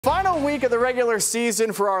Final week of the regular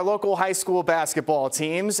season for our local high school basketball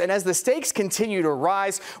teams, and as the stakes continue to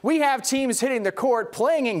rise, we have teams hitting the court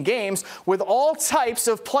playing in games with all types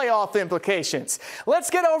of playoff implications. Let's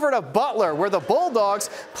get over to Butler, where the Bulldogs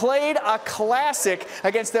played a classic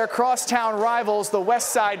against their crosstown rivals, the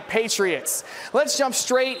Westside Patriots. Let's jump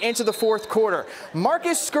straight into the fourth quarter.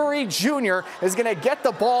 Marcus Scurry Jr. is going to get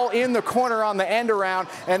the ball in the corner on the end around,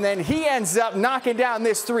 and then he ends up knocking down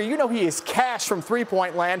this three. You know he is cash from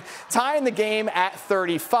three-point land, tying the game at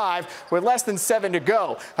 35 with less than 7 to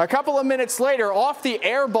go. A couple of minutes later, off the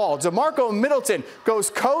air ball, DeMarco Middleton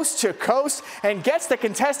goes coast to coast and gets the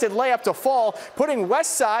contested layup to fall, putting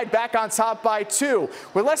Westside back on top by 2.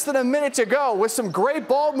 With less than a minute to go, with some great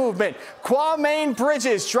ball movement, Kwame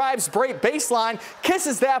Bridges drives baseline,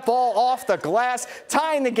 kisses that ball off the glass,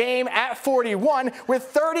 tying the game at 41 with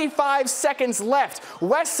 35 seconds left.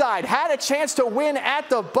 Westside had a chance to win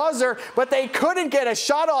at the buzzer, but they couldn't get a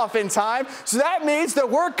shot off in time, so that means that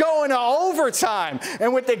we're going to overtime.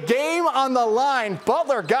 And with the game on the line,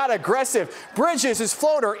 Butler got aggressive. Bridges'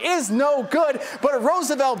 floater is no good, but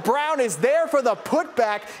Roosevelt Brown is there for the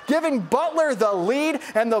putback, giving Butler the lead,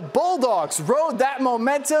 and the Bulldogs rode that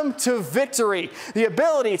momentum to victory. The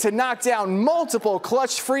ability to knock down multiple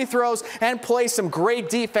clutch free throws and play some great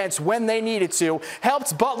defense when they needed to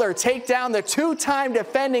helped Butler take down the two-time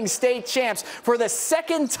defending state champs for the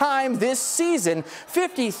second time this season,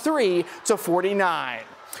 53-49.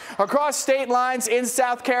 Across state lines in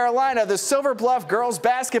South Carolina, the Silver Bluff girls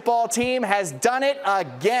basketball team has done it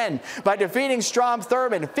again by defeating Strom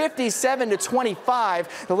Thurmond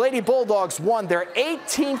 57-25. The Lady Bulldogs won their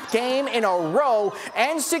 18th game in a row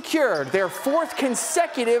and secured their 4th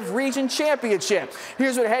consecutive region championship.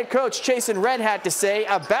 Here's what head coach Chasen Red had to say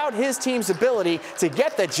about his team's ability to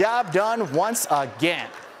get the job done once again.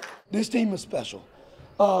 This team is special.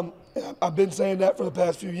 I've been saying that for the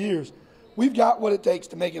past few years. We've got what it takes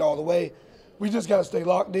to make it all the way. We just got to stay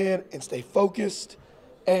locked in and stay focused,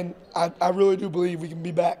 and I really do believe we can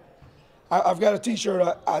be back. I've got a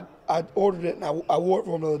T-shirt. I ordered it, and I wore it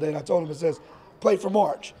for him the other day, and I told him it says, "Play for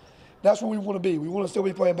March." That's where we want to be. We want to still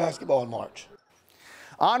be playing basketball in March.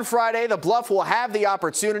 On Friday, the Bluff will have the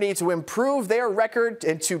opportunity to improve their record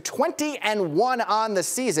to 20-1 on the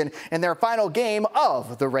season in their final game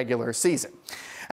of the regular season.